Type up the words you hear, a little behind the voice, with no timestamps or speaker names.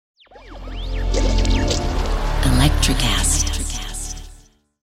Electricast.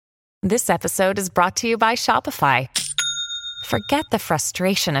 This episode is brought to you by Shopify. Forget the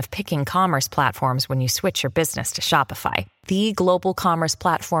frustration of picking commerce platforms when you switch your business to Shopify, the global commerce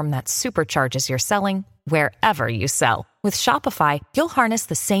platform that supercharges your selling wherever you sell. With Shopify, you'll harness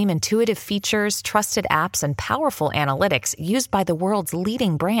the same intuitive features, trusted apps, and powerful analytics used by the world's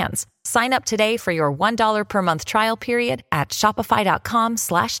leading brands. Sign up today for your $1 per month trial period at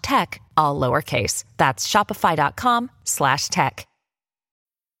shopify.com/tech, all lowercase. That's shopify.com/tech.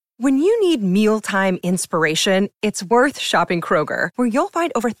 When you need mealtime inspiration, it's worth shopping Kroger, where you'll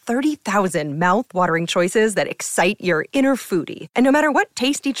find over 30,000 mouth-watering choices that excite your inner foodie. And no matter what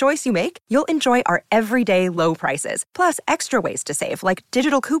tasty choice you make, you'll enjoy our everyday low prices, plus extra ways to save, like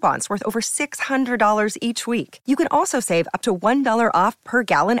digital coupons worth over $600 each week. You can also save up to $1 off per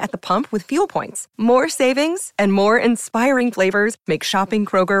gallon at the pump with fuel points. More savings and more inspiring flavors make shopping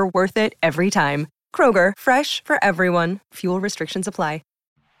Kroger worth it every time. Kroger, fresh for everyone. Fuel restrictions apply.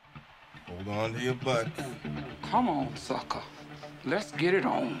 Hold on to your butt. Come on, sucker. Let's get it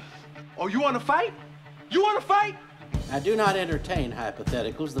on. Oh, you want to fight? You want to fight? I do not entertain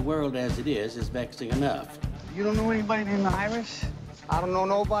hypotheticals. The world as it is vexing enough. You don't know anybody named Iris? I don't know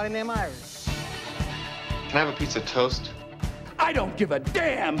nobody named Iris. Can I have a piece of toast? I don't give a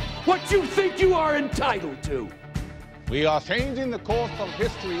damn what you think you are entitled to. We are changing the course of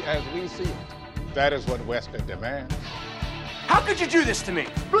history as we see it. That is what Western demands. How could you do this to me?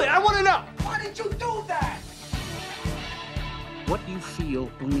 Really, I want to know. Why did you do that? What you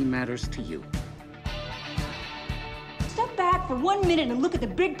feel only matters to you. Step back for 1 minute and look at the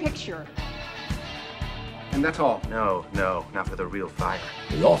big picture. And that's all? No, not for the real fire.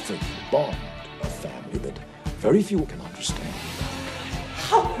 We offer you bond, a family that very few can understand.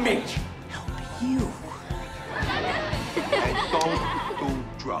 Help me. Help you. And don't do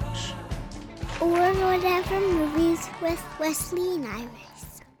drugs. Or Whatever Movies with Wesley and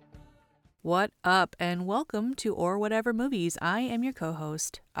Iris. What up, and welcome to Or Whatever Movies. I am your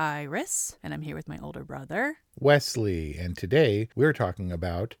co-host, Iris, and I'm here with my older brother, Wesley, and today we're talking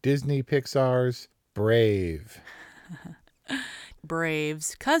about Disney Pixar's Brave.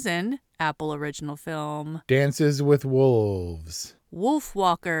 Brave's cousin, Apple original film, Dances with Wolves.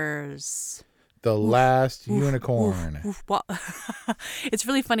 WOLFWALKERS. The Last Unicorn. It's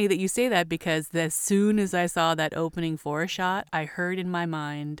really funny that you say that because as soon as I saw that opening 4 shot, I heard in my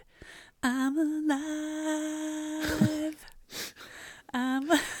mind, I'm alive.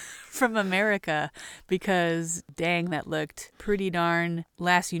 From America, because dang, that looked pretty darn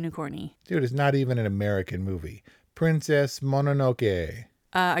Last Unicorny. Dude, it's not even an American movie. Princess Mononoke.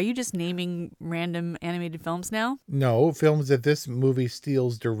 Are you just naming random animated films now? No, films that this movie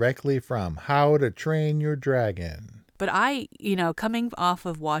steals directly from. How to Train Your Dragon. But coming off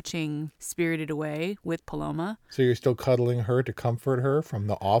of watching Spirited Away with Paloma. So you're still cuddling her to comfort her from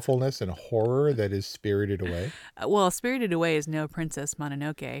the awfulness and horror that is Spirited Away? Well, Spirited Away is no Princess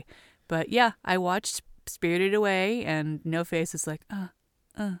Mononoke. But yeah, I watched Spirited Away and No Face is like,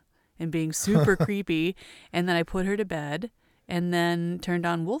 and being super creepy. And then I put her to bed. And then turned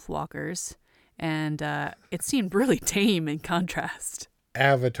on WOLFWALKERS, and it seemed really tame in contrast.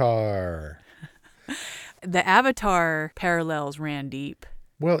 Avatar. The Avatar parallels ran deep.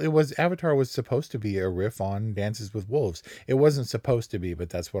 Well, Avatar was supposed to be a riff on Dances with Wolves. It wasn't supposed to be, but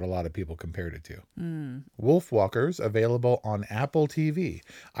that's what a lot of people compared it to. WOLFWALKERS, available on Apple TV.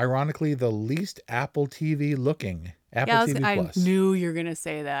 Ironically, the least Apple TV looking. TV Plus. I knew you were going to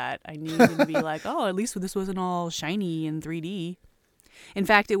say that. I knew you were going to be like, oh, at least this wasn't all shiny in 3D. In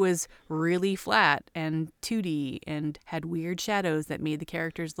fact, it was really flat and 2D and had weird shadows that made the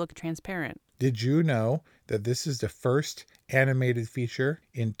characters look transparent. Did you know that this is the first animated feature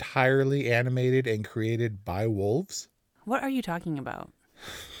entirely animated and created by wolves? What are you talking about?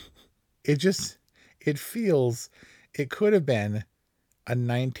 It could have been a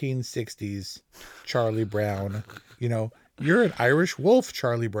 1960s Charlie Brown. You're an Irish wolf,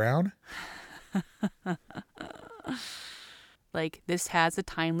 Charlie Brown. Like, this has a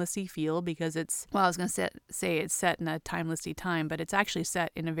timelessy feel because I was going to say it's set in a timelessy time, but it's actually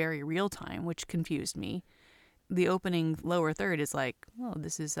set in a very real time, which confused me. The opening lower third is like, well,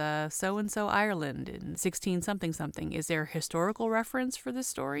 this is so-and-so Ireland in 16-something. Is there a historical reference for this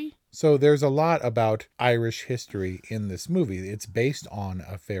story? So there's a lot about Irish history in this movie. It's based on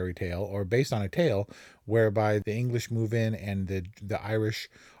a fairy tale or based on a tale whereby the English move in and the Irish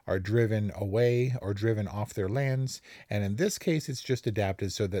are driven away or driven off their lands. And in this case, it's just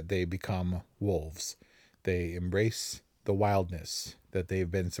adapted so that they become wolves. They embrace the wildness that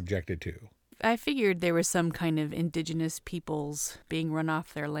they've been subjected to. I figured there was some kind of indigenous peoples being run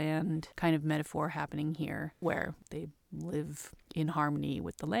off their land kind of metaphor happening here, where they live in harmony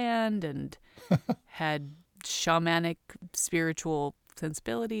with the land and had shamanic spiritual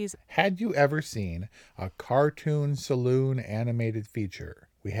sensibilities. Had you ever seen a cartoon saloon animated feature?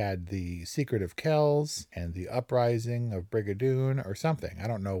 We had The Secret of Kells and The Uprising of Brigadoon or something. I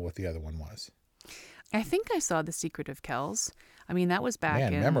don't know what the other one was. I think I saw The Secret of Kells. I mean, that was back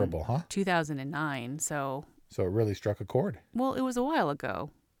in memorable, huh? 2009, so it really struck a chord. Well, it was a while ago.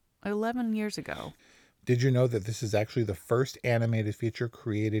 11 years ago. Did you know that this is actually the first animated feature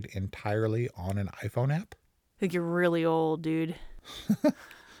created entirely on an iPhone app? I think you're really old, dude.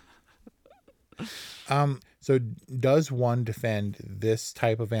 So does one defend this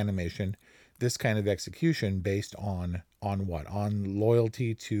type of animation, this kind of execution based on what? On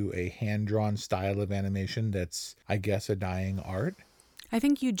loyalty to a hand-drawn style of animation that's, I guess, a dying art? I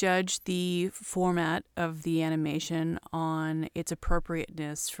think you judge the format of the animation on its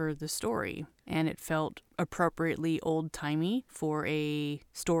appropriateness for the story. And it felt appropriately old-timey for a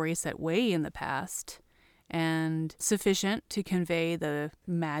story set way in the past, and sufficient to convey the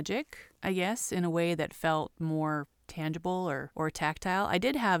magic, I guess, in a way that felt more tangible or tactile. I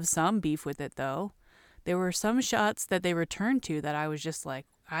did have some beef with it, though. There were some shots that they returned to that I was just like,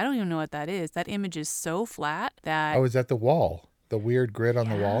 I don't even know what that is. That image is so flat that... Oh, is that the wall? The weird grid on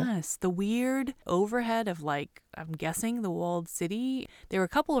the wall? Yes, the weird overhead of, like, I'm guessing the walled city. There were a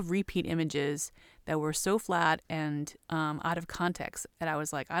couple of repeat images that were so flat and out of context that I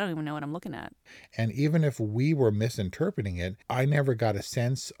was like, I don't even know what I'm looking at. And even if we were misinterpreting it, I never got a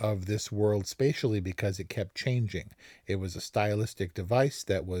sense of this world spatially because it kept changing. It was a stylistic device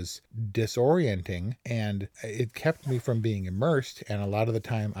that was disorienting, and it kept me from being immersed. And a lot of the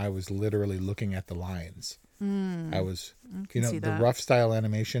time I was literally looking at the lines. I was, the rough style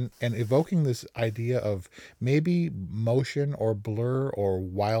animation and evoking this idea of maybe motion or blur or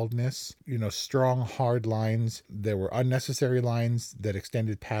wildness, strong, hard lines. There were unnecessary lines that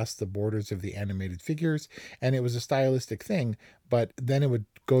extended past the borders of the animated figures. And it was a stylistic thing, but then it would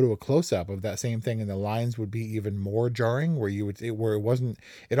go to a close-up of that same thing and the lines would be even more jarring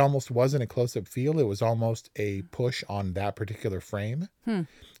it almost wasn't a close-up feel. It was almost a push on that particular frame.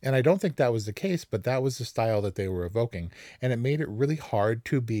 And I don't think that was the case, but that was the style that they were evoking. And it made it really hard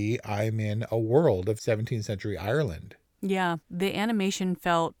to be, I'm in a world of 17th century Ireland. Yeah, the animation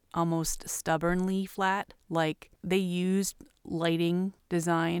felt almost stubbornly flat. Like they used lighting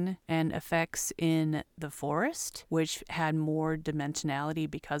design and effects in the forest, which had more dimensionality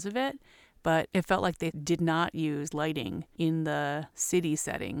because of it. But it felt like they did not use lighting in the city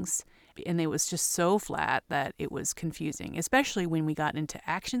settings. And it was just so flat that it was confusing, especially when we got into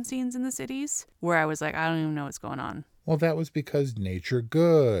action scenes in the cities where I was like, I don't even know what's going on. Well, that was because nature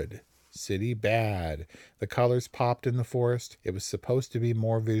good, city bad. The colors popped in the forest. It was supposed to be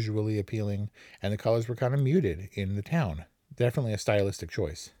more visually appealing, and the colors were kind of muted in the town. Definitely a stylistic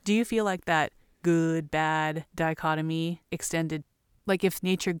choice. Do you feel like that good, bad dichotomy extended? Like if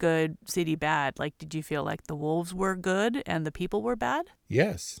nature good, city bad, like did you feel like the wolves were good and the people were bad?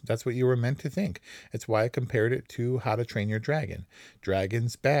 Yes, that's what you were meant to think. It's why I compared it to How to Train Your Dragon.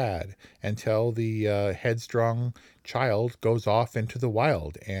 Dragon's bad until the headstrong child goes off into the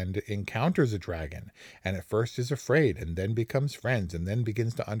wild and encounters a dragon, and at first is afraid and then becomes friends and then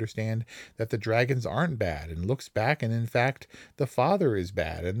begins to understand that the dragons aren't bad and looks back and in fact the father is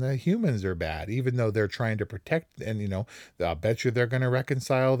bad and the humans are bad, even though they're trying to protect. And I'll bet you they're going to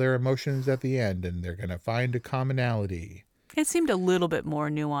reconcile their emotions at the end and they're going to find a commonality. It seemed a little bit more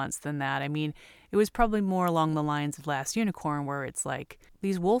nuanced than that. I mean, it was probably more along the lines of Last Unicorn, where it's like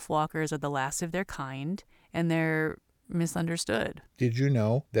these wolfwalkers are the last of their kind and they're misunderstood. Did you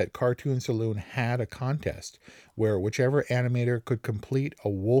know that Cartoon Saloon had a contest where whichever animator could complete a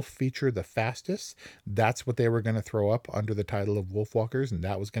wolf feature the fastest, that's what they were going to throw up under the title of Wolfwalkers, and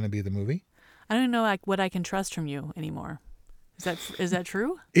that was going to be the movie? I don't know what I can trust from you anymore. Is that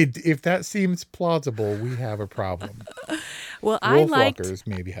true? If that seems plausible, we have a problem. Well, Wolfwalkers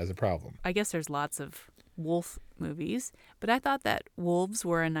maybe has a problem. I guess there's lots of wolf movies, but I thought that wolves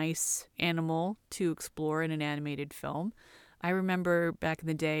were a nice animal to explore in an animated film. I remember back in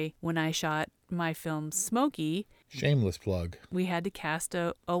the day when I shot my film Smokey. Shameless plug. We had to cast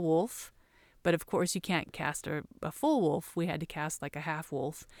a wolf, but of course you can't cast a full wolf. We had to cast like a half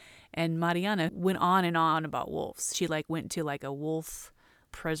wolf. And Mariana went on and on about wolves. She went to a wolf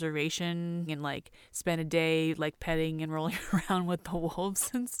preservation and spent a day petting and rolling around with the wolves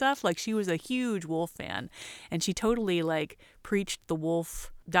and stuff. She was a huge wolf fan, and she totally preached the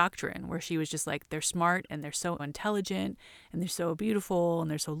wolf doctrine where she was just like, they're smart and they're so intelligent and they're so beautiful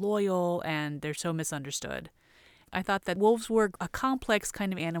and they're so loyal and they're so misunderstood. I thought that wolves were a complex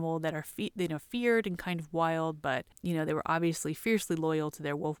kind of animal that are feared and kind of wild, but they were obviously fiercely loyal to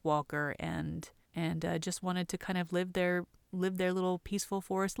their wolf walker and just wanted to kind of live their little peaceful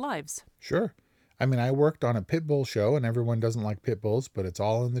forest lives. Sure. I mean, I worked on a pit bull show, and everyone doesn't like pit bulls, but it's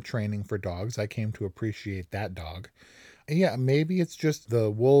all in the training for dogs. I came to appreciate that dog. And yeah, maybe it's just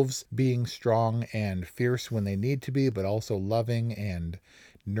the wolves being strong and fierce when they need to be, but also loving and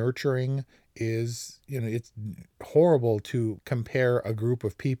nurturing is, it's horrible to compare a group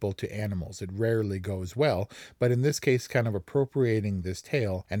of people to animals. It rarely goes well. But in this case, kind of appropriating this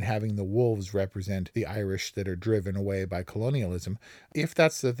tale and having the wolves represent the Irish that are driven away by colonialism, if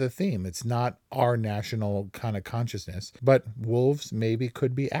that's the theme, it's not our national kind of consciousness, but wolves maybe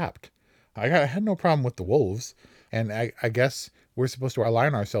could be apt. I had no problem with the wolves. And I guess we're supposed to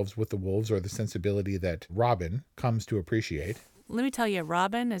align ourselves with the wolves or the sensibility that Robin comes to appreciate. Let me tell you,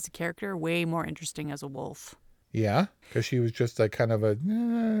 Robin as a character, way more interesting as a wolf. Yeah, because she was just like kind of like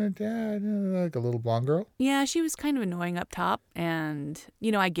a little blonde girl. Yeah, she was kind of annoying up top. And,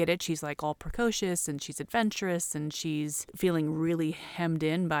 I get it. She's like all precocious and she's adventurous and she's feeling really hemmed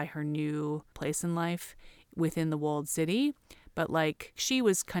in by her new place in life within the walled city. But like she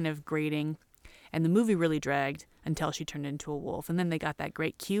was kind of grating. And the movie really dragged until she turned into a wolf. And then they got that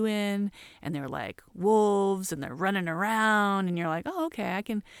great cue in, and they're like wolves, and they're running around, and you're like, oh, okay,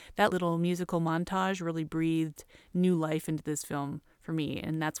 that little musical montage really breathed new life into this film for me.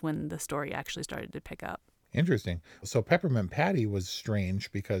 And that's when the story actually started to pick up. Interesting. So Peppermint Patty was strange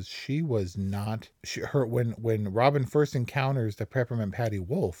because she was not when Robin first encounters the Peppermint Patty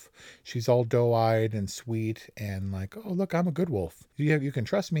wolf, she's all doe-eyed and sweet and like, oh look, I'm a good wolf. You can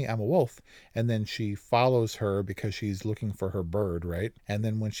trust me, I'm a wolf. And then she follows her because she's looking for her bird, right? And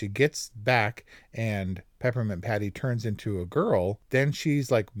then when she gets back and Peppermint Patty turns into a girl, then she's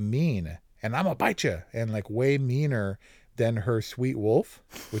like mean and I'm gonna bite you and like way meaner than her sweet wolf,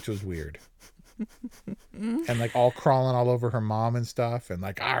 which was weird. And like all crawling all over her mom and stuff and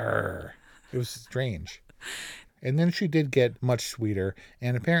like arr. It was strange. And then she did get much sweeter,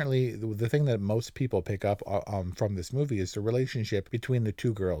 and apparently the thing that most people pick up from this movie is the relationship between the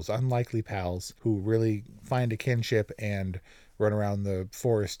two girls, unlikely pals who really find a kinship and run around the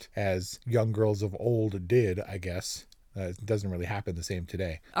forest as young girls of old did, I guess. It doesn't really happen the same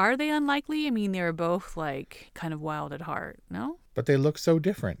today. Are they unlikely? I mean, they were both like kind of wild at heart, no? But they look so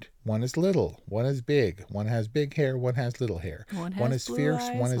different. One is little, one is big, one has big hair, one has little hair. One is fierce,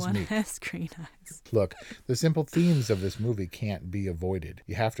 eyes, one is one meek. has green eyes. Look, the simple themes of this movie can't be avoided.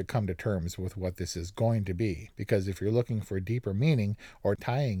 You have to come to terms with what this is going to be, because if you're looking for deeper meaning or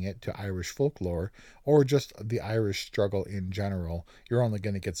tying it to Irish folklore or just the Irish struggle in general, you're only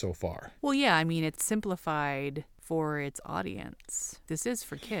going to get so far. Well, yeah, I mean, it's simplified for its audience. This is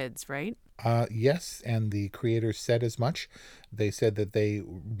for kids, right? Yes, and the creators said as much. They said that they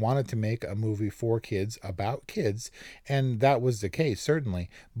wanted to make a movie for kids, about kids, and that was the case, certainly.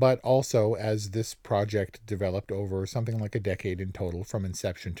 But also, as this project developed over something like a decade in total, from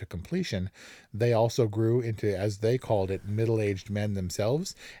inception to completion, they also grew into, as they called it, middle-aged men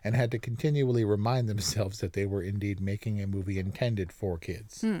themselves, and had to continually remind themselves that they were indeed making a movie intended for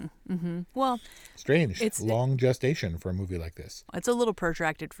kids. Well, strange. It's long gestation for a movie like this. It's a little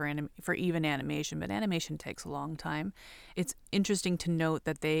protracted for even animation, but animation takes a long time. It's interesting to note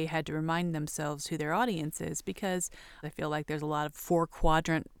that they had to remind themselves who their audience is, because I feel like there's a lot of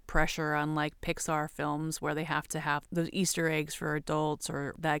 4-quadrant pressure on like Pixar films where they have to have those Easter eggs for adults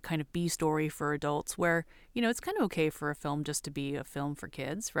or that kind of B story for adults where, it's kind of okay for a film just to be a film for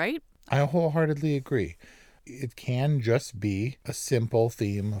kids, right? I wholeheartedly agree. It can just be a simple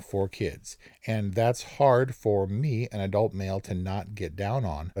theme for kids. And that's hard for me, an adult male, to not get down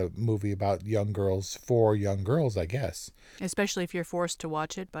on. A movie about young girls for young girls, I guess. Especially if you're forced to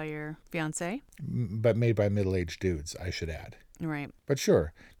watch it by your fiancé. But made by middle-aged dudes, I should add. Right. But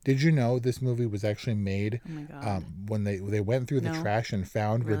sure. Did you know this movie was actually made when they went through the trash and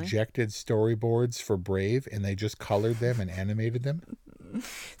found rejected storyboards for Brave, and they just colored them and animated them?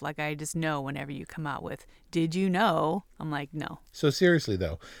 Like, I just know whenever you come out with, did you know? I'm like, no. So seriously,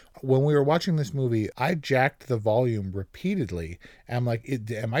 though, when we were watching this movie, I jacked the volume repeatedly. I'm like,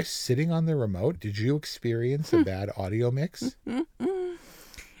 am I sitting on the remote? Did you experience a bad audio mix?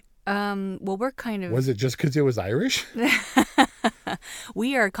 Well, we're kind of... Was it just because it was Irish?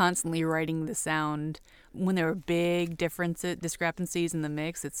 We are constantly writing the sound. When there are big discrepancies in the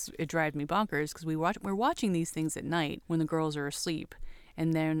mix, it drives me bonkers because we're watching these things at night when the girls are asleep.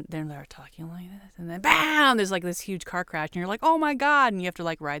 And then they're talking like this, and then bam, there's like this huge car crash, and you're like, oh my God, and you have to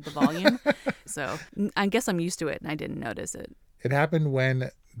like ride the volume. So I guess I'm used to it, and I didn't notice it. It happened when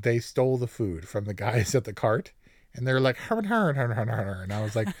they stole the food from the guys at the cart, and they're like, "Her, her, her, her, her," and I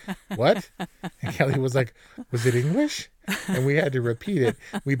was like, what? And Kelly was like, was it English? And we had to repeat it.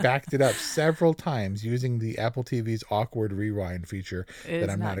 We backed it up several times using the Apple TV's awkward rewind feature that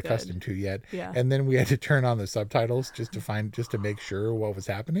I'm not accustomed to yet. Yeah. And then we had to turn on the subtitles just to make sure what was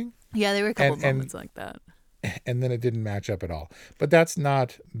happening. Yeah, there were a couple of moments like that. And then it didn't match up at all. But that's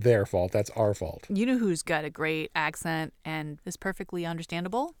not their fault. That's our fault. You know who's got a great accent and is perfectly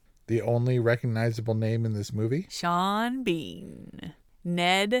understandable? The only recognizable name in this movie? Sean Bean.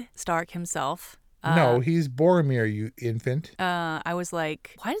 Ned Stark himself. No, he's Boromir, you infant. I was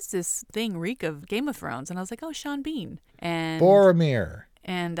like, why does this thing reek of Game of Thrones? And I was like, oh, Sean Bean. And Boromir.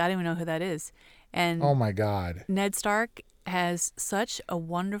 And I don't even know who that is. And oh my God. Ned Stark has such a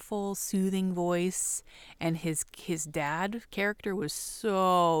wonderful, soothing voice, and his dad character was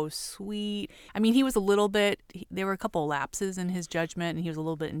so sweet. I mean, he was a little bit, there were a couple lapses in his judgment, and he was a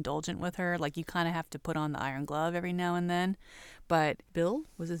little bit indulgent with her. Like, you kind of have to put on the iron glove every now and then. But Bill,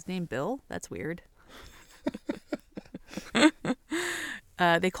 was his name Bill? That's weird.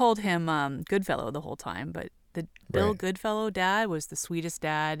 They called him Goodfellow the whole time, but the Bill Goodfellow dad was the sweetest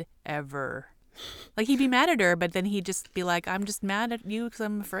dad ever. Like, he'd be mad at her, but then he'd just be like, I'm just mad at you because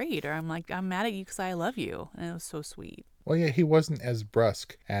I'm afraid, or I'm mad at you because I love you. And it was so sweet. Well, yeah, he wasn't as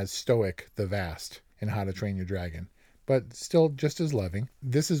brusque as Stoic the Vast in How to Train Your Dragon, but still just as loving.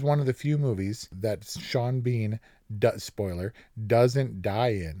 This is one of the few movies that Sean Bean, spoiler, doesn't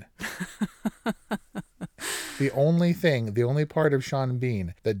die in. The only part of Sean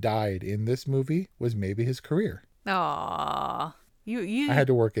Bean that died in this movie was maybe his career. Aww. I had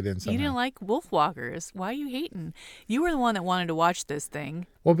to work it in somehow. You didn't like WOLFWALKERS. Why are you hating? You were the one that wanted to watch this thing.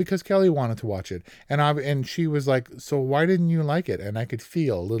 Well, because Kelly wanted to watch it. And she was like, so why didn't you like it? And I could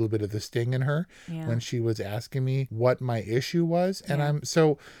feel a little bit of the sting in her when she was asking me what my issue was. And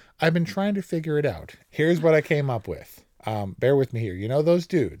I've been trying to figure it out. Here's what I came up with. Bear with me here. You know those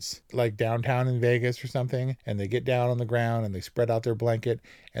dudes like downtown in Vegas or something, and they get down on the ground and they spread out their blanket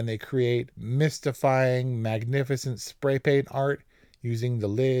and they create mystifying, magnificent spray paint art using the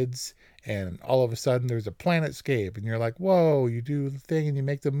lids, and all of a sudden there's a planetscape and you're like, whoa, you do the thing and you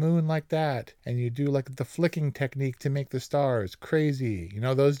make the moon like that, and you do like the flicking technique to make the stars. Crazy. You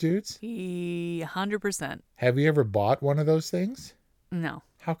know those dudes? 100%. Have you ever bought one of those things? No.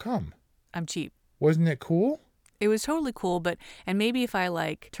 How come? I'm cheap. Wasn't it cool? It was totally cool, and maybe if I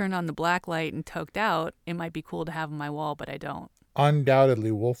like turned on the black light and toked out, it might be cool to have on my wall, but I don't.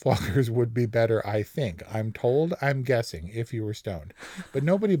 Undoubtedly, WOLFWALKERS would be better, I think. I'm told, I'm guessing, if you were stoned. But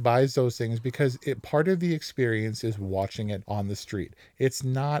nobody buys those things because part of the experience is watching it on the street. It's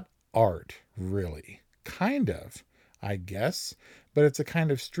not art, really. Kind of, I guess. But it's a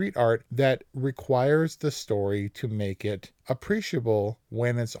kind of street art that requires the story to make it appreciable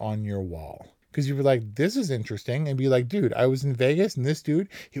when it's on your wall. Because you'd be like, this is interesting. And be like, dude, I was in Vegas and this dude,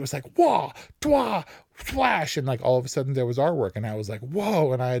 he was like, wah, dwa, flash. And like all of a sudden there was artwork. And I was like,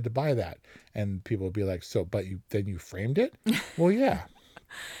 whoa. And I had to buy that. And people would be like, so, but then you framed it? Well, yeah.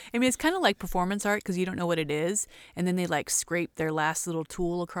 I mean, it's kind of like performance art because you don't know what it is. And then they like scrape their last little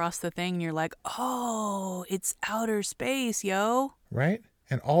tool across the thing. And you're like, oh, it's outer space, yo. Right?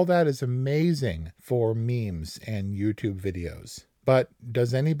 And all that is amazing for memes and YouTube videos. But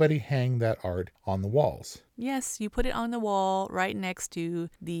does anybody hang that art on the walls? Yes, you put it on the wall right next to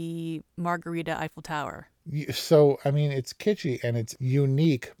the Margarita Eiffel Tower. So, I mean, it's kitschy and it's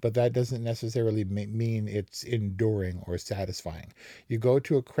unique, but that doesn't necessarily mean it's enduring or satisfying. You go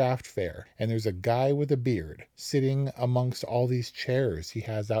to a craft fair and there's a guy with a beard sitting amongst all these chairs he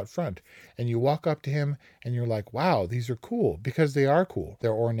has out front. And you walk up to him and you're like, wow, these are cool, because they are cool.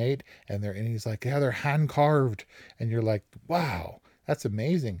 They're ornate and he's like, yeah, they're hand carved. And you're like, wow, that's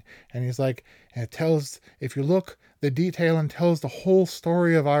amazing. And he's like, and it tells, if you look, the detail and tells the whole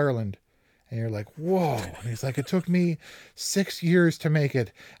story of Ireland. And you're like, whoa. And he's like, it took me 6 years to make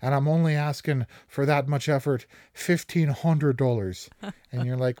it, and I'm only asking for that much effort, $1,500. And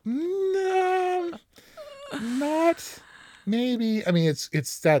you're like, no, not maybe. I mean,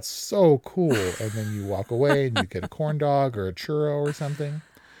 that's so cool. And then you walk away and you get a corn dog or a churro or something.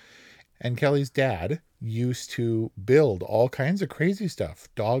 And Kelly's dad used to build all kinds of crazy stuff,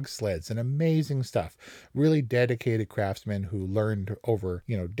 dog sleds and amazing stuff. Really dedicated craftsmen who learned over,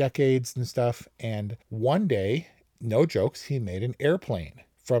 decades and stuff. And one day, no jokes, he made an airplane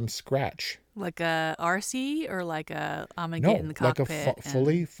from scratch. Like a RC or like a I'm going to get in the cockpit? Like a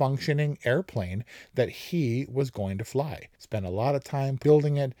fully functioning airplane that he was going to fly. Spent a lot of time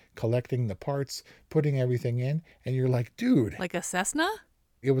building it, collecting the parts, putting everything in. And you're like, dude. Like a Cessna?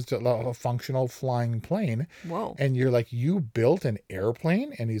 It was a functional flying plane. Whoa. And you're like, you built an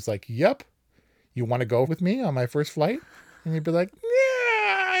airplane? And he's like, yep. You want to go with me on my first flight? And you'd be like, yeah,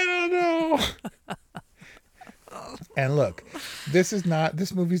 I don't know. And look,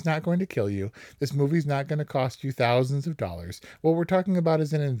 this movie's not going to kill you. This movie's not going to cost you thousands of dollars. What we're talking about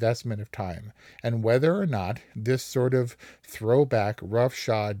is an investment of time. And whether or not this sort of throwback,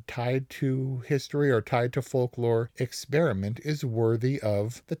 roughshod, tied to history or tied to folklore experiment is worthy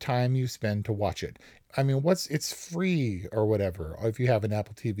of the time you spend to watch it. I mean, it's free or whatever. If you have an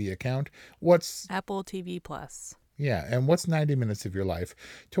Apple TV account, Apple TV Plus. Yeah, and what's 90 minutes of your life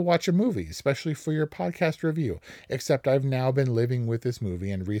to watch a movie, especially for your podcast review? Except I've now been living with this movie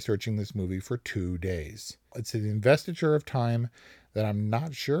and researching this movie for 2 days. It's an investiture of time that I'm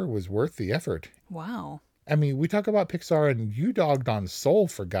not sure was worth the effort. Wow. I mean, we talk about Pixar and you dogged on Soul,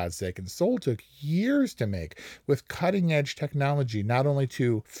 for God's sake, and Soul took years to make with cutting edge technology, not only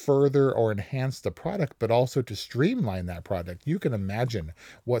to further or enhance the product, but also to streamline that product. You can imagine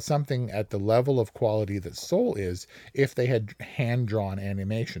what something at the level of quality that Soul is if they had hand-drawn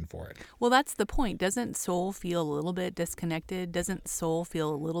animation for it. Well, that's the point. Doesn't Soul feel a little bit disconnected? Doesn't Soul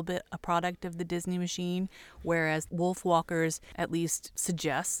feel a little bit a product of the Disney machine? Whereas WOLFWALKERS at least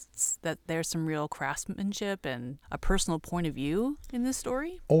suggests that there's some real craftsmanship and a personal point of view in this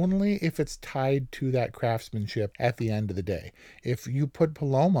story? Only if it's tied to that craftsmanship at the end of the day. If you put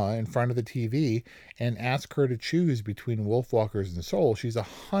Paloma in front of the TV and ask her to choose between WOLFWALKERS and Soul, she's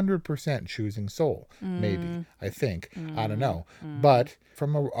 100% choosing Soul. Maybe, I think. I don't know. But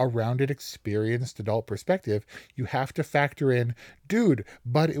from a rounded, experienced adult perspective, you have to factor in, dude,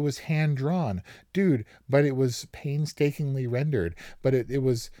 but it was hand-drawn. Dude, but it was painstakingly rendered. But it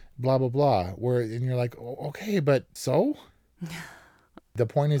was blah, blah, blah. And you're like, okay, but so? The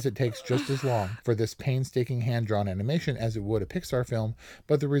point is it takes just as long for this painstaking hand-drawn animation as it would a Pixar film,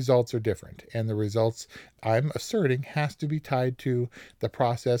 but the results are different. And the results, I'm asserting, has to be tied to the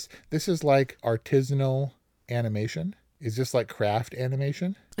process. This is like artisanal animation. Is this like craft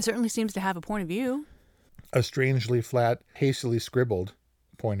animation? It certainly seems to have a point of view. A strangely flat, hastily scribbled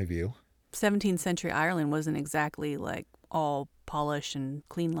point of view. 17th century Ireland wasn't exactly like all polish and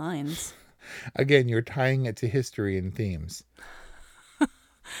clean lines. Again, you're tying it to history and themes.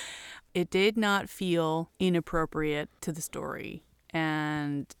 It did not feel inappropriate to the story.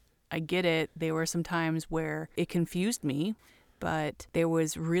 And I get it. There were some times where it confused me, but there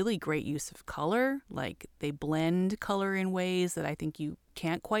was really great use of color. Like they blend color in ways that I think you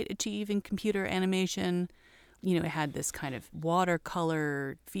can't quite achieve in computer animation. You know, it had this kind of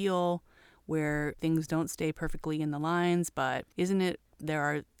watercolor feel where things don't stay perfectly in the lines, but isn't it there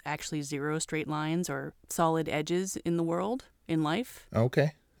are actually zero straight lines or solid edges in the world, in life?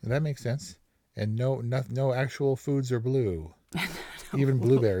 Okay, that makes sense. And no actual foods are blue. Even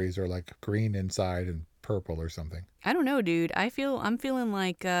blueberries are like green inside and purple or something. I don't know, dude. I'm feeling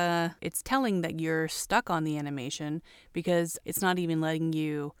like it's telling that you're stuck on the animation because it's not even letting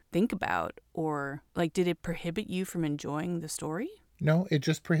you think about or like, did it prohibit you from enjoying the story? No, it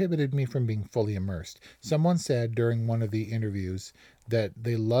just prohibited me from being fully immersed. Someone said during one of the interviews that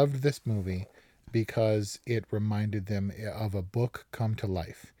they loved this movie because it reminded them of a book come to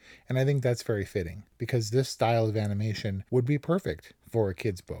life. And I think that's very fitting because this style of animation would be perfect for a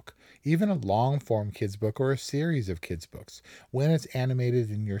kid's book, even a long-form kid's book or a series of kids' books. When it's animated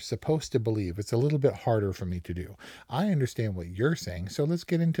and you're supposed to believe, it's a little bit harder for me to do. I understand what you're saying, so let's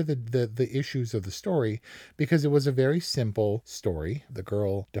get into the issues of the story because it was a very simple story. The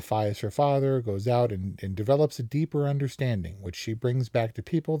girl defies her father, goes out and develops a deeper understanding, which she brings back to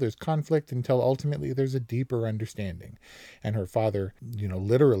people. There's conflict until ultimately there's a deeper understanding. And her father,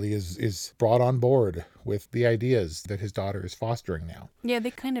 literally is brought on board with the ideas that his daughter is fostering now. Yeah, they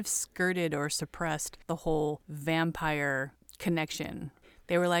kind of skirted or suppressed the whole vampire connection.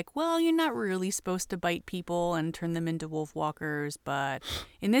 They were like, well, you're not really supposed to bite people and turn them into wolfwalkers, but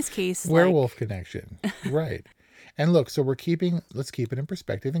in this case... Werewolf connection, right. And look, so let's keep it in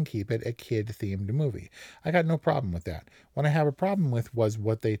perspective and keep it a kid-themed movie. I got no problem with that. What I have a problem with was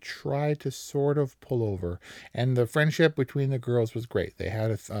what they tried to sort of pull over. And the friendship between the girls was great. They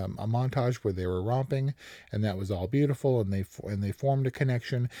had a montage where they were romping, and that was all beautiful. And they formed a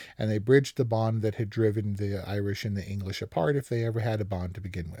connection, and they bridged the bond that had driven the Irish and the English apart, if they ever had a bond to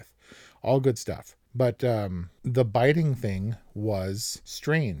begin with. All good stuff. But the biting thing was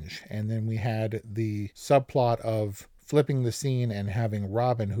strange. And then we had the subplot of flipping the scene and having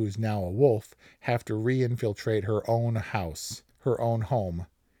Robin, who's now a wolf, have to re-infiltrate her own house, her own home,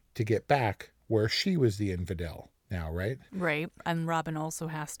 to get back where she was the infidel now, right? Right. And Robin also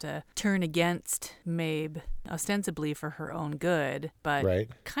has to turn against Mabe, ostensibly for her own good, but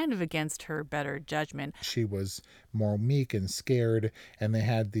kind of against her better judgment. She was more meek and scared, and they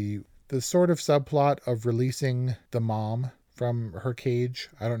had the sort of subplot of releasing the mom from her cage.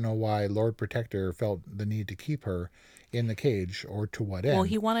 I don't know why Lord Protector felt the need to keep her in the cage, or to what end. Well,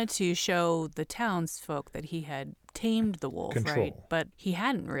 he wanted to show the townsfolk that he had tamed the wolf, right? But he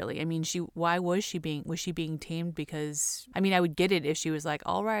hadn't really. I mean, why was she being tamed? Because, I mean, I would get it if she was like,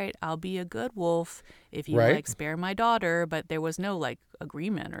 all right, I'll be a good wolf if you like spare my daughter, but there was no like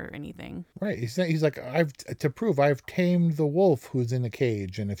agreement or anything. Right. He's like, I've tamed the wolf who's in a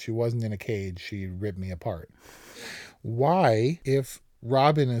cage, and if she wasn't in a cage, she'd rip me apart. Why, if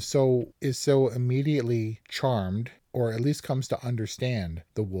Robin is so immediately charmed, or at least comes to understand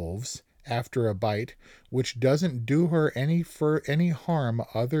the wolves after a bite, which doesn't do her any harm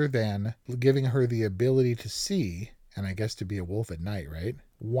other than giving her the ability to see, and I guess to be a wolf at night, right?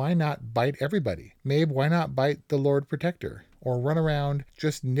 Why not bite everybody? Mabe, why not bite the Lord Protector? Or run around,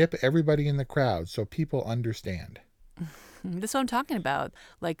 just nip everybody in the crowd so people understand? That's what I'm talking about.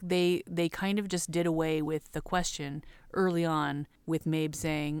 Like, they kind of just did away with the question early on with Mabe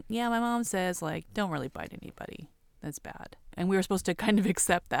saying, yeah, my mom says, like, don't really bite anybody. That's bad. And we were supposed to kind of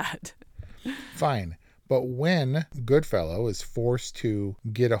accept that. Fine. But when Goodfellow is forced to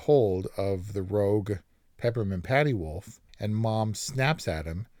get a hold of the rogue Peppermint Patty Wolf and Mom snaps at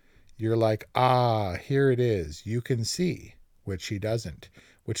him, you're like, here it is. You can see, which he doesn't,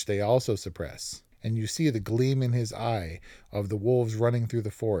 which they also suppress. And you see the gleam in his eye of the wolves running through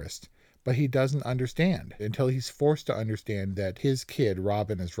the forest. But he doesn't understand until he's forced to understand that his kid,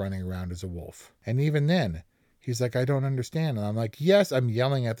 Robin, is running around as a wolf. And even then, he's like, I don't understand. And I'm like, yes, I'm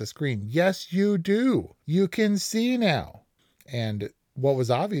yelling at the screen. Yes, you do. You can see now. And what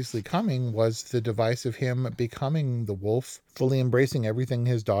was obviously coming was the device of him becoming the wolf, fully embracing everything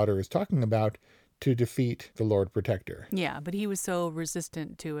his daughter is talking about to defeat the Lord Protector. Yeah, but he was so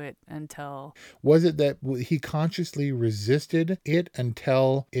resistant to it until... Was it that he consciously resisted it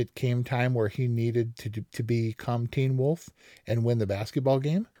until it came time where he needed to become Teen Wolf and win the basketball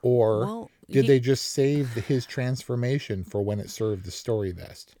game? Or did they just save his transformation for when it served the story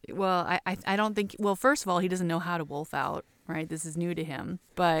best? Well, I don't think... Well, first of all, he doesn't know how to wolf out, right? This is new to him.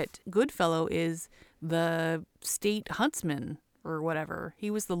 But Goodfellow is the state huntsman or whatever. He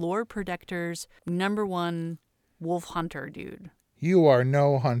was the Lord Protector's #1 wolf hunter dude. You are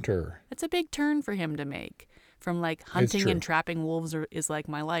no hunter. It's a big turn for him to make. From like hunting and trapping wolves is like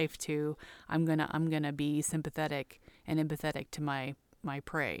my life to I'm gonna be sympathetic and empathetic to my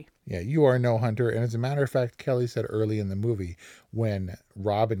prey. Yeah, you are no hunter. And as a matter of fact, Kelly said early in the movie when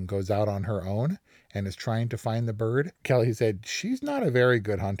Robin goes out on her own and is trying to find the bird, Kelly said she's not a very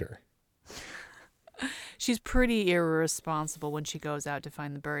good hunter. She's pretty irresponsible when she goes out to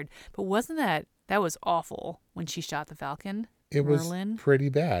find the bird. But wasn't that was awful when she shot the falcon? It Merlin? Was pretty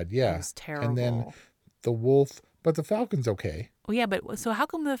bad, yeah. It was terrible. And then the wolf, but the falcon's okay. Oh, yeah, but so how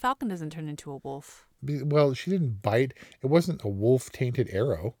come the falcon doesn't turn into a wolf? Well, she didn't bite. It wasn't a wolf-tainted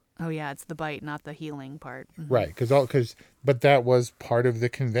arrow. Oh, yeah, it's the bite, not the healing part. Mm-hmm. Right, but that was part of the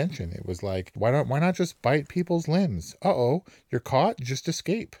convention. It was like, why not just bite people's limbs? Uh-oh, you're caught, just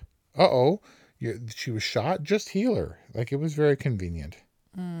escape. Uh-oh. She was shot, just heal her. Like, it was very convenient.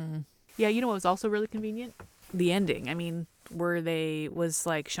 Yeah, you know what was also really convenient? The ending. I mean, was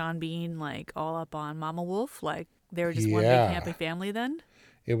like Sean Bean like all up on Mama Wolf? Like they were just one big happy family then?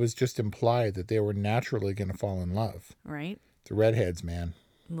 It was just implied that they were naturally going to fall in love. Right. The redheads, man.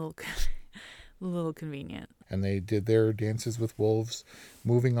 A little convenient. And they did their dances with wolves,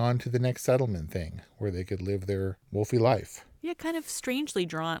 moving on to the next settlement thing where they could live their wolfy life. Yeah, kind of strangely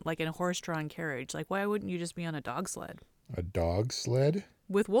drawn, like in a horse-drawn carriage. Like, why wouldn't you just be on a dog sled? A dog sled?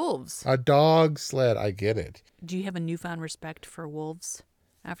 With wolves. A dog sled. I get it. Do you have a newfound respect for wolves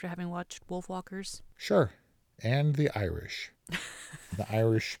after having watched WOLFWALKERS? Sure. And the Irish. The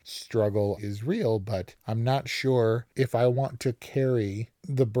Irish struggle is real, but I'm not sure if I want to carry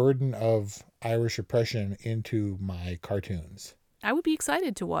the burden of Irish oppression into my cartoons. I would be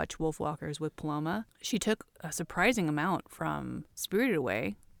excited to watch WOLFWALKERS with Paloma. She took a surprising amount from Spirited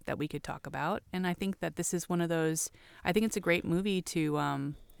Away that we could talk about. And I think that this is one of those, I think it's a great movie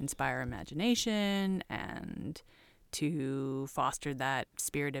to inspire imagination and to foster that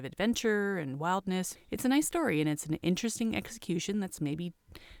spirit of adventure and wildness. It's a nice story and it's an interesting execution that's maybe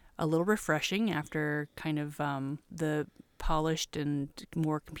a little refreshing after kind of the polished and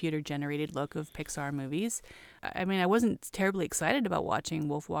more computer-generated look of Pixar movies. I mean, I wasn't terribly excited about watching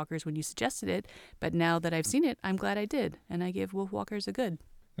WOLFWALKERS when you suggested it, but now that I've seen it, I'm glad I did, and I give WOLFWALKERS a good.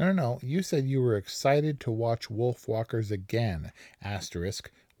 No. You said you were excited to watch WOLFWALKERS again,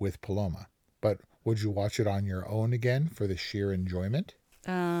 with Paloma. But would you watch it on your own again for the sheer enjoyment?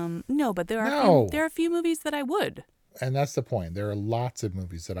 No, but there are a few movies that I would. And that's the point. There are lots of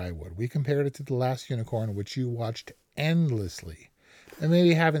movies that I would. We compared it to The Last Unicorn, which you watched endlessly. And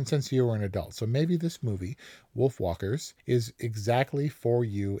maybe haven't since you were an adult. So maybe this movie, WOLFWALKERS, is exactly for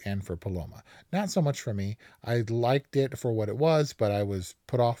you and for Paloma. Not so much for me. I liked it for what it was, but I was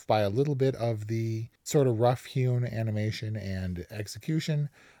put off by a little bit of the sort of rough-hewn animation and execution.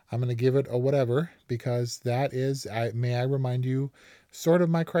 I'm going to give it a whatever, because that is, may I remind you, sort of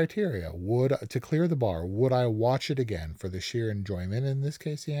my criteria. To clear the bar, would I watch it again for the sheer enjoyment? In this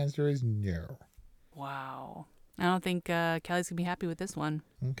case, the answer is no. Wow. I don't think Kelly's going to be happy with this one.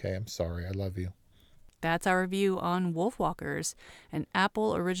 Okay, I'm sorry. I love you. That's our review on WOLFWALKERS, an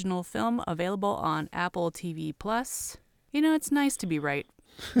Apple original film available on Apple TV+. You know, it's nice to be right.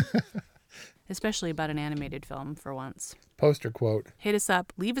 Especially about an animated film for once. Poster quote. Hit us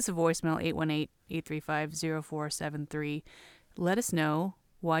up. Leave us a voicemail, 818-835-0473. Let us know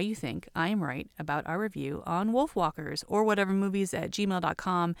why you think I am right about our review on WOLFWALKERS, or whatever movies at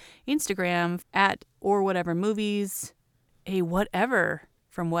gmail.com, Instagram or whatever movies, a whatever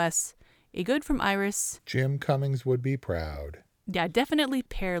from Wes, a good from Iris. Jim Cummings would be proud. Yeah, definitely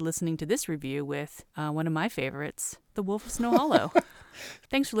pair listening to this review with one of my favorites, The Wolf of Snow Hollow.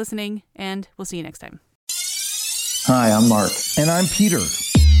 Thanks for listening, and we'll see you next time. Hi, I'm Mark. And I'm Peter.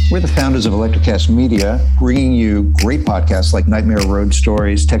 We're the founders of Electrocast Media, bringing you great podcasts like Nightmare Road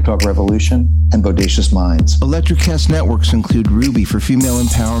Stories, Tech Talk Revolution, and Bodacious Minds. Electrocast networks include Ruby for female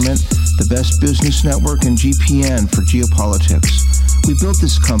empowerment, the Best Business Network, and GPN for geopolitics. We built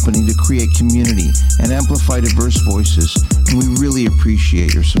this company to create community and amplify diverse voices, and we really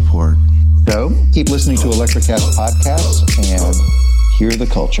appreciate your support. So, keep listening to Electrocast podcasts and hear the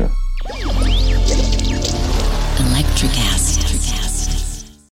culture. Electrocast.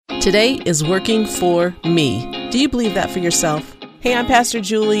 Today is working for me. Do you believe that for yourself? Hey, I'm Pastor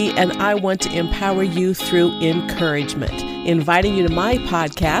Julie, and I want to empower you through encouragement. Inviting you to my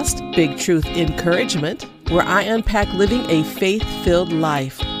podcast, Big Truth Encouragement, where I unpack living a faith-filled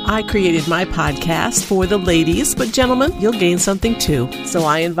life. I created my podcast for the ladies, but gentlemen, you'll gain something too. So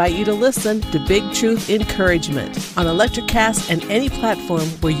I invite you to listen to Big Truth Encouragement on Electrocast and any platform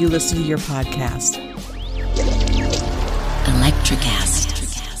where you listen to your podcast.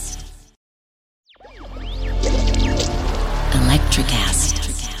 Electrocast.